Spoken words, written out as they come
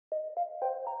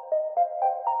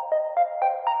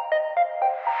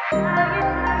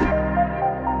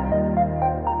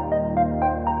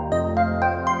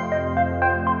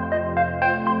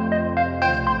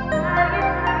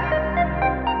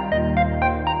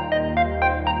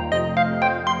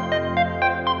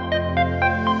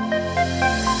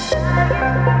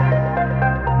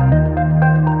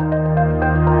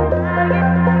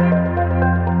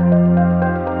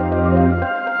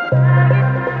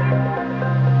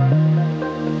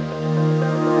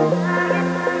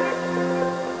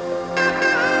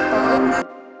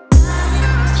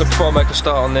So before I make a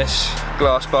start on this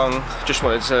glass bung, just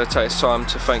wanted to take this time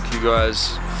to thank you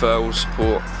guys for all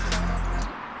support.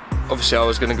 Obviously I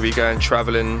was going to be going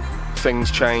travelling, things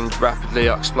changed rapidly.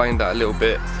 I explained that a little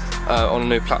bit on a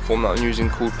new platform that I'm using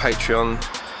called Patreon.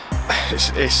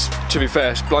 It's to be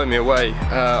fair, it's blown me away.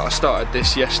 I started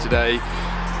this yesterday,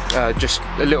 just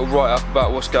a little write-up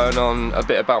about what's going on, a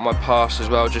bit about my past as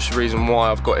well, just the reason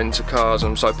why I've got into cars.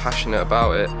 I'm so passionate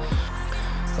about it.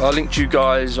 I linked you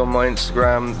guys on my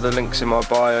Instagram, the link's in my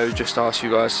bio, just ask you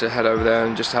guys to head over there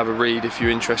and just have a read if you're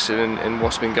interested in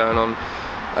what's been going on.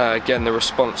 Again, the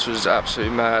response was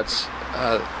absolutely mad.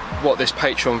 What this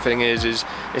Patreon thing is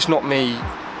it's not me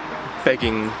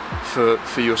begging for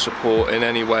your support in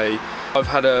any way. I've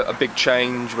had a big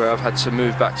change where I've had to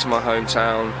move back to my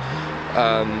hometown.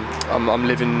 I'm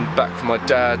living back with my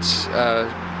dad,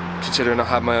 considering I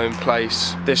had my own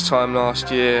place. This time last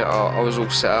year I was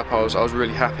all set up, I was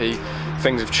really happy.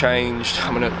 Things have changed.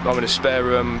 I'm in a spare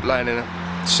room, laying in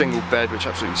a single bed, which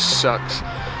absolutely sucks.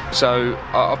 So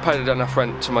I've paid enough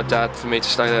rent to my dad for me to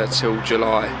stay there till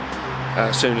July.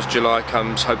 As soon as July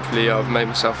comes, hopefully I've made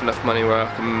myself enough money where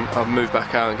I'll move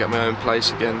back out and get my own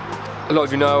place again. A lot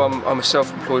of you know I'm a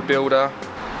self-employed builder.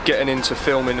 Getting into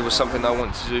filming was something that I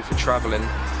wanted to do for travelling.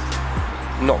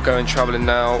 Not going travelling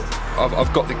now.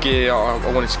 I've got the gear.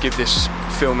 I wanted to give this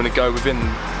filming a go within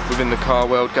the car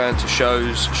world, going to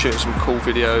shows, shooting some cool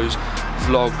videos,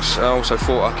 vlogs. I also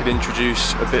thought I could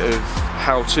introduce a bit of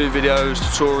how-to videos,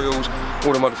 tutorials,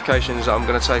 all the modifications that I'm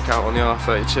going to take out on the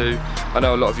R32. I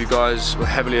know a lot of you guys were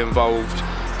heavily involved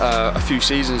a few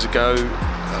seasons ago.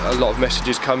 A lot of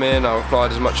messages come in. I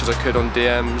replied as much as I could on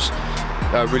DMs.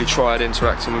 I really tried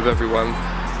interacting with everyone.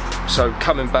 So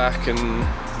coming back and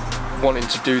wanting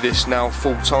to do this now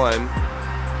full time,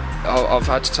 I've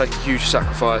had to take a huge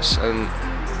sacrifice, and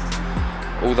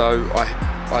although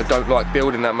I don't like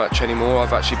building that much anymore,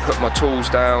 I've actually put my tools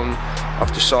down.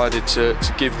 I've decided to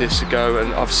give this a go,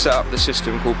 and I've set up the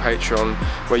system called Patreon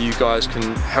where you guys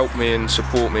can help me and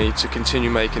support me to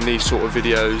continue making these sort of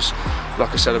videos.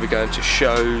 Like I said, I'll be going to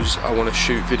shows. I want to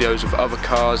shoot videos of other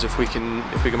cars if we can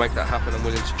make that happen. I'm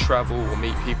willing to travel or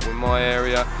meet people in my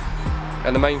area.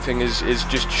 And the main thing is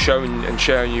just showing and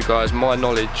sharing you guys my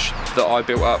knowledge that I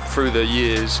built up through the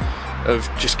years of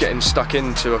just getting stuck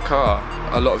into a car.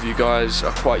 A lot of you guys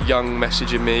are quite young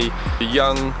messaging me. You're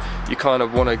young, you kind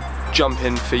of want to jump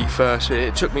in feet first.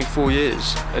 It took me 4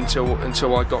 years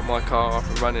until I got my car up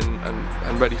and running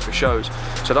and ready for shows.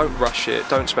 So don't rush it,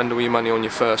 don't spend all your money on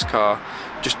your first car.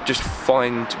 Just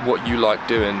find what you like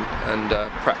doing and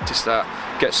practice that.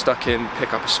 Get stuck in,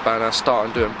 pick up a spanner, start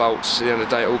on doing bolts. At the end of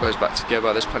the day it all goes back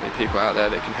together. There's plenty of people out there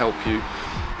that can help you,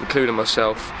 including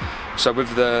myself. So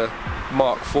with the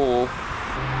Mark IV,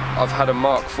 I've had a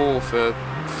Mark IV for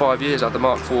 5 years. I had the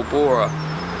Mark IV Borer.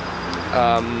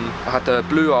 I had the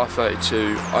blue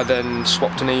R32. I then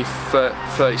swapped an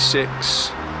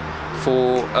E36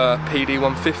 for a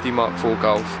PD150 Mark IV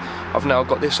Golf. I've now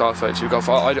got this R32 Golf.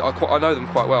 I know them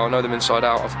quite well. I know them inside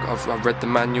out. I've read the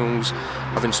manuals.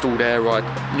 I've installed air ride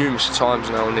numerous times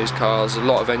now on these cars. A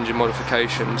lot of engine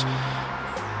modifications.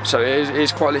 So it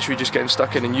is quite literally just getting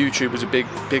stuck in, and YouTube was a big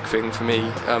thing for me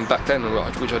back then,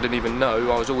 which I didn't even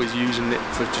know. I was always using it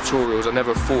for tutorials. I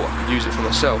never thought I could use it for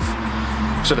myself.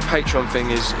 So the Patreon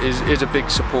thing is a big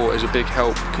support, is a big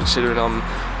help, considering I'm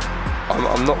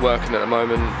not working at the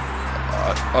moment.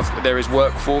 There is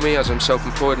work for me as I'm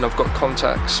self-employed and I've got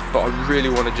contacts, but I really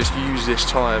want to just use this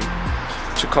time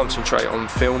to concentrate on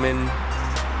filming,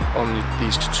 on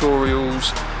these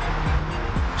tutorials.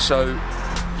 So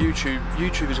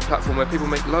YouTube is a platform where people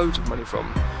make loads of money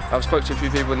from. I've spoken to a few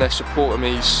people and they're supporting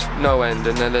me no end,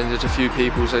 and then there's a few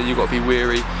people say you've got to be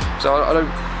weary. So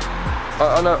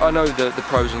I know the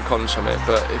pros and cons from it,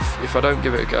 but if I don't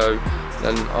give it a go,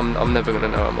 then I'm never going to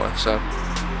know, am I? So,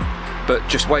 but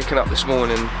just waking up this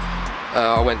morning,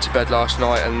 I went to bed last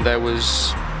night and there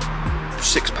was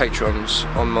 6 patrons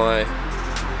on my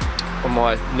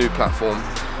new platform.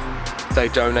 They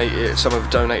donated, some have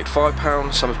donated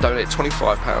 £5, some have donated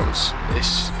 £25.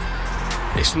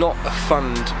 it's not a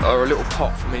fund or a little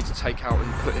pot for me to take out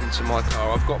and put into my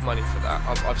car. I've got money for that.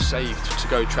 I've saved to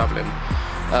go travelling,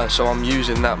 so I'm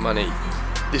using that money.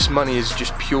 This money is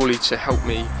just purely to help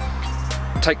me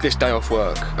take this day off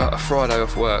work, a Friday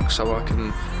off work, so I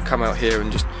can come out here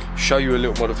and just show you a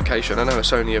little modification. I know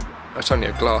it's only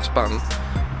a glass bung,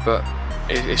 but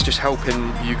it's just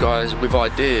helping you guys with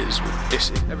ideas.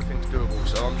 Everything's doable,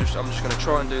 so I'm just going to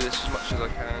try and do this as much as I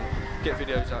can. Get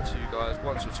videos out to you guys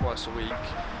once or twice a week.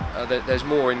 There's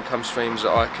more income streams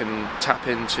that I can tap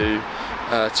into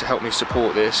to help me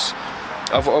support this.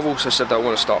 I've also said that I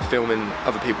want to start filming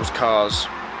other people's cars.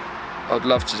 I'd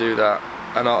love to do that,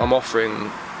 and I'm offering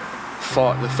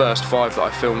the first 5 that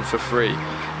I filmed for free.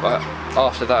 But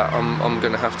after that, I'm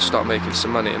going to have to start making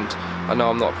some money, and I know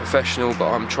I'm not a professional,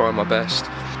 but I'm trying my best.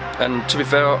 And to be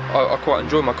fair, I quite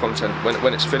enjoy my content.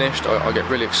 When it's finished, I get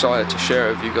really excited to share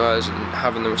it with you guys and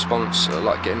having the response,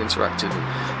 like getting interactive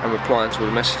and replying to all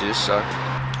the messages. So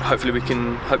hopefully we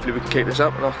can keep this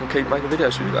up, and I can keep making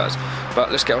videos for you guys.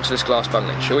 But let's get onto this glass bung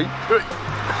then, shall we?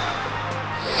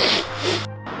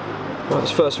 Right,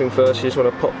 so first thing first, you just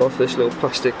want to pop off this little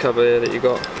plastic cover here that you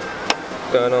got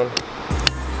going on.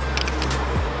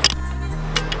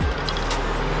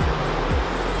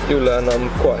 You'll learn I'm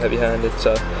quite heavy-handed,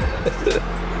 so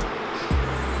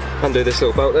undo this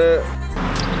little belt there.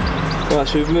 Right,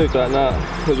 so we've moved that now.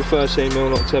 It was a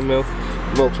 13mm, not 10mm.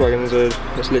 Volkswagen's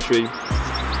it's literally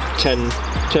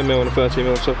 10mm and a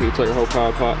 13mm socket. You take the whole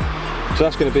power apart. So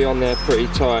that's going to be on there pretty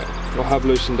tight. I have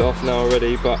loosened it off now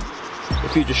already, but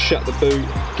if you just shut the boot,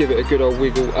 give it a good old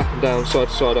wiggle up and down, side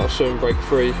to side, it'll soon break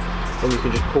free, and you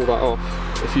can just pull that off.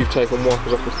 If you've taken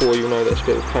wipers off before, you'll know that's a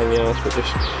bit of a pain in the ass, but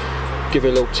just give it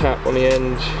a little tap on the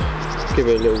end, give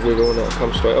it a little wiggle, and it'll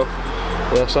come straight off.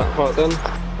 And that's that part done.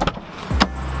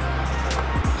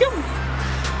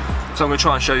 So I'm going to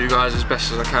try and show you guys as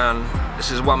best as I can.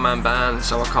 This is a one-man band,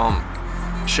 so I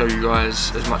can't show you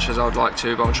guys as much as I would like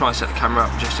to, but I'm trying to set the camera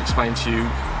up and just explain to you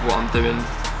what I'm doing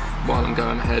while I'm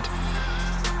going ahead.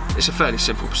 It's a fairly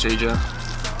simple procedure.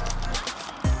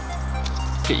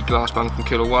 Get your glass bung from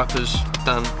Killer Wipers,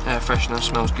 done. Air freshener,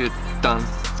 smells good, done.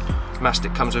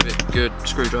 Mastic comes with it, good.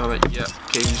 Screwdriver, yep.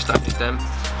 Keys, don't need them.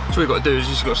 So all you've got to do is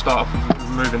just got to start off with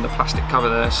removing the plastic cover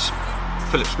there.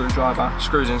 Phillips screwdriver,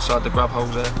 screws inside the grab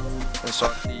holes there,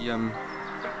 inside the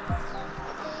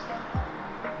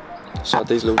inside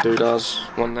these little doodahs.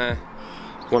 One there,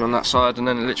 one on that side, and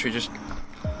then it literally just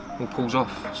all pulls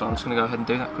off. So I'm just going to go ahead and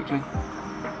do that quickly.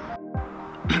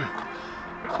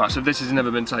 Right, so if this has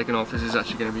never been taken off, this is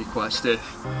actually going to be quite stiff.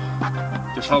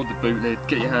 Just hold the boot lid,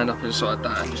 get your hand up inside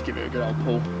that, and just give it a good old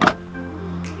pull.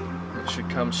 It should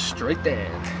come straight down.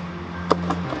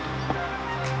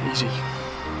 Easy.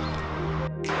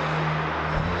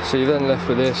 So you're then left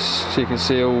with this, so you can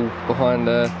see all behind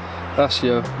there. That's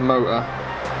your motor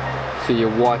for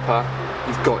your wiper.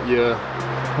 You've got your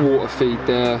water feed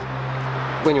there.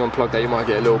 When you unplug that, you might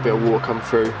get a little bit of water come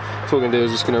through. So what we're going to do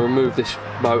is just going to remove this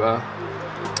motor,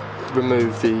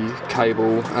 remove the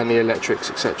cable and the electrics,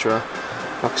 etc.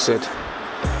 Like I said,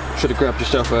 should have grabbed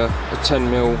yourself a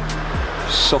 10mm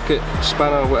socket,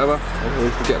 spanner or whatever, and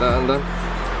you can get that undone.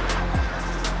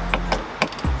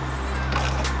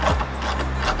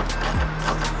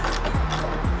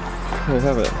 There you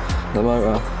have it, the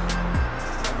motor.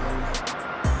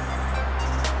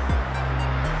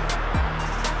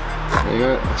 There you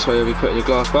go, that's where you'll be putting your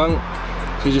glass bung.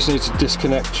 So you just need to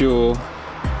disconnect your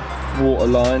water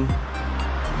line,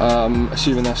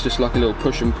 assuming that's just like a little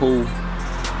push and pull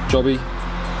jobby,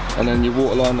 and then your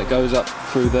water line that goes up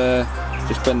through there,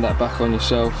 just bend that back on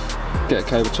yourself, get a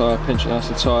cable tie, pinch it nice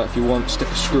and tight. If you want, stick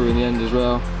a screw in the end as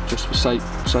well, just for safe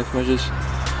measures,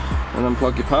 and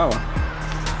unplug your power.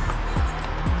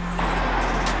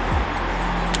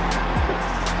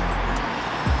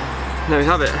 There we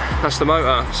have it, that's the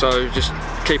motor. So just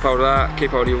keep hold of that,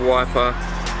 keep hold of your wiper.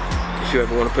 If you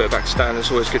ever want to put it back to stand,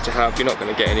 it's always good to have. You're not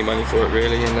going to get any money for it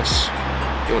really, unless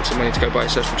you want some money to go buy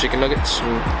yourself some chicken nuggets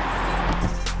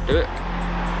and do it.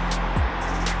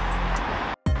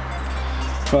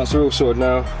 Right, so we're all sorted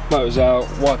now. Motor's out,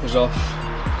 wipers off,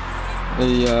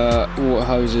 the water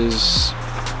hose is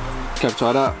cable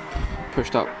tied up,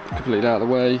 pushed up completely out of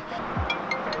the way.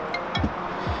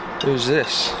 Who's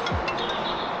this?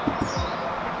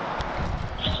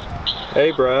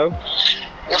 Hey bro.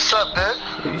 What's up, dude?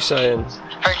 What are you saying?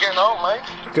 How you getting on,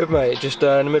 mate? Good, mate. Just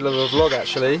in the middle of a vlog,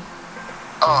 actually.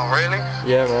 Oh, really?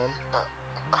 Yeah, man.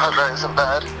 I hope that isn't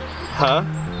bad. Huh?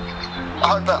 I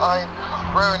hope that I ain't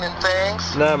ruining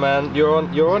things. Nah, man. You're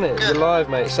on it. Good. You're live,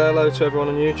 mate. Say hello to everyone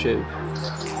on YouTube.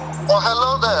 Oh,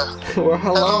 hello there. Well,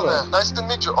 hello there. Nice to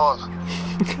meet you all.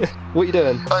 What are you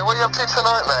doing? Hey, what are you up to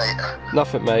tonight, mate?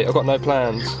 Nothing, mate. I've got no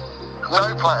plans.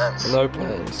 No plans? No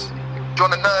plans. Do you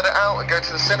want to nerd it out and go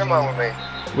to the cinema with me?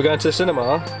 We're going to the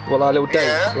cinema? Well, like a little date.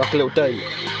 Yeah. Like a little date.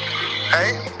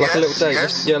 Hey? Like yes, a little date.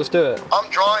 Yes. Yeah, let's do it.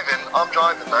 I'm driving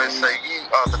though, so you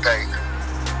are the date.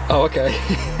 Oh, okay.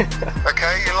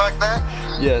 Okay, you like that?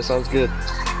 Yeah, sounds good.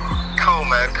 Cool,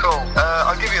 man, cool.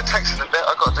 I'll give you a text in a bit.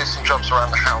 I've got to do some jobs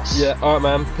around the house. Yeah, alright,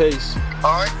 man. Peace.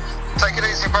 Alright, take it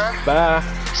easy, bro. Bye.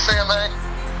 See you, mate.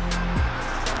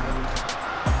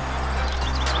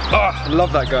 Oh, I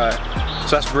love that guy.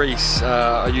 So that's Reese.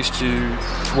 I used to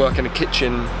work in a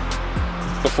kitchen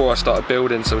before I started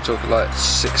building, so we're talking like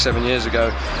 6-7 years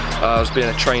ago. I was being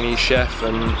a trainee chef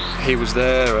and he was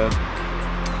there.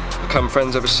 Become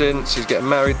friends ever since. He's getting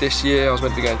married this year. I was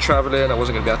meant to be going travelling. I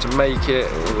wasn't going to be able to make it.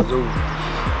 It was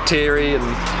all teary and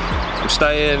I'm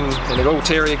staying and it's all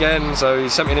teary again, so he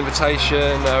sent me an invitation.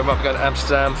 We might be going to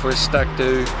Amsterdam for his stag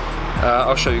do.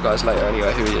 I'll show you guys later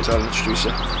anyway who he is, I'll introduce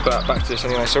him. But back to this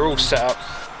anyway, so we're all set up.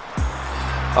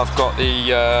 I've got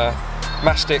the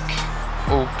mastic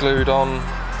all glued on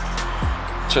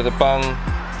to the bung.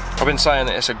 I've been saying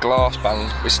that it's a glass bung.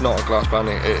 It's not a glass bung,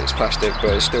 it's plastic,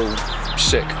 but it's still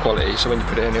sick quality, so when you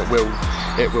put it in it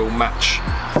will match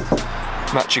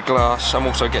your glass. I'm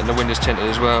also getting the windows tinted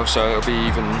as well, so it'll be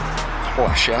even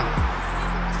flashier.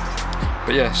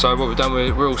 But yeah, so what we've done,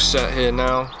 we're all set here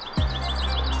now.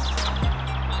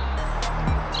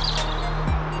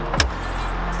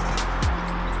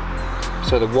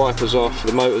 So the wiper's off,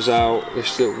 the motor's out,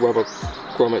 this little rubber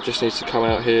grommet just needs to come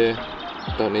out here.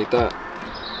 Don't need that.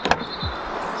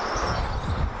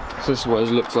 So this is what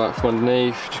it looks like from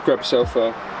underneath. Just grab yourself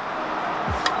a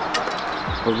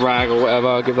rag or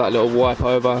whatever, give that a little wipe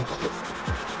over.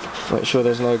 Make sure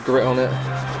there's no grit on it.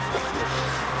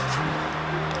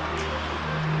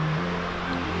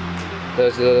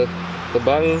 There's the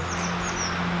bung.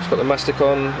 It's got the mastic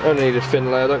on. Only need a thin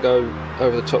layer, don't go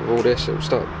over the top of all this, it will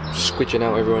start squidging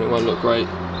out everyone, it won't look great.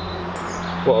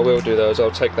 What I will do though is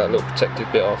I'll take that little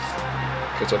protective bit off,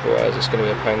 because otherwise it's going to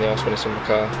be a pain in the ass when it's in the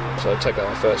car, so I'll take that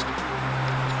off first.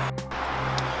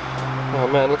 Oh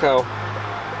man, look how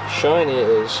shiny it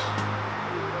is.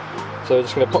 So we're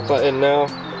just going to pop that in now,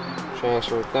 show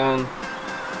us what we've done.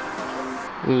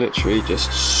 Literally just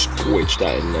squidge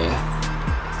that in there.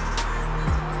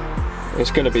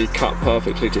 It's going to be cut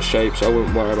perfectly to shape, so I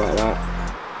wouldn't worry about that.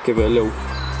 Give it a little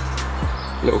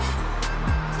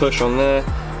push on there.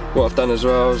 What I've done as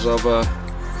well is I've got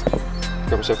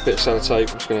myself a bit of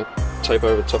sellotape. I'm just going to tape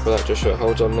over the top of that just so it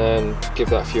holds on there and give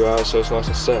that a few hours so it's nice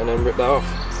and set, and then rip that off.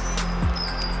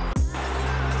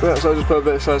 Yeah, so I just put a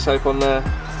bit of sellotape on there.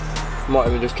 Might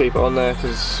even just keep it on there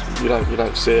because you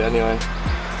don't see it anyway.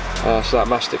 So that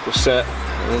mastic will set,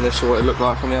 and then this is what it looked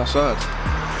like from the outside.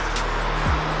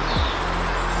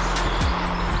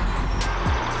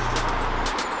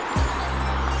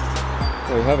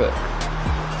 There we have it.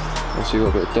 Obviously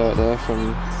you've got a bit of dirt there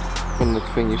from when the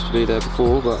thing used to be there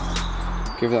before, but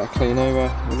give that a clean over,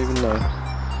 I don't even know.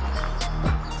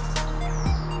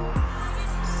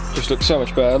 Just looks so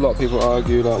much better. A lot of people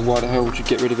argue like, why the hell would you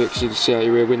get rid of it because you can see out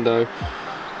your rear window.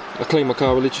 I clean my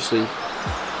car religiously.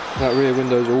 That rear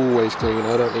window is always clean,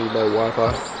 I don't need no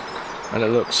wiper, and it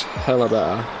looks hella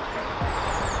better.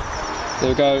 There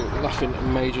we go, nothing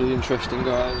majorly interesting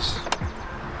guys.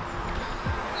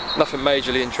 Nothing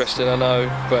majorly interesting, I know,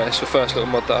 but it's the first little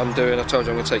mod that I'm doing. I told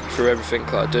you I'm going to take you through everything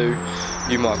that I do.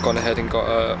 You might have gone ahead and got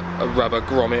a rubber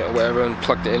grommet or whatever and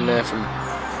plugged it in there from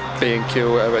B&Q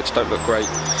or whatever, it just don't look great.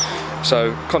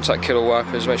 So contact Killer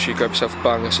Wipers, make sure you grab yourself a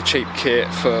bung. It's a cheap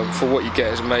kit for what you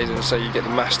get is amazing, so you get the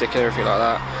mastic and everything like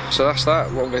that. So that's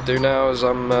that. What I'm going to do now is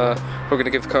I'm probably going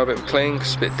to give the car a bit of a clean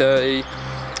because it's a bit dirty.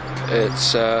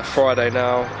 It's Friday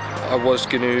now. I was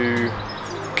going to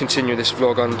continue this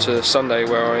vlog on to Sunday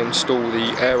where I install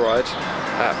the air ride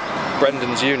at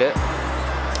Brendan's unit.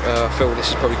 I feel this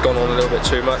has probably gone on a little bit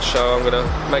too much, so I'm going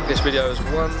to make this video as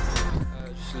one.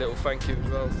 Just a little thank you as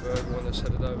well for everyone that's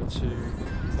headed over to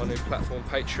my new platform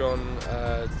Patreon,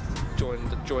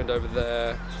 joined over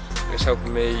there. It's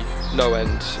helping me no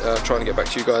end, trying to get back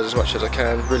to you guys as much as I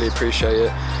can, really appreciate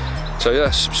it. So yeah,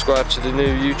 subscribe to the new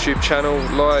YouTube channel,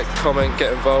 like, comment,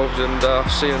 get involved, and I'll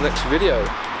see you in the next video.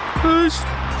 Peace!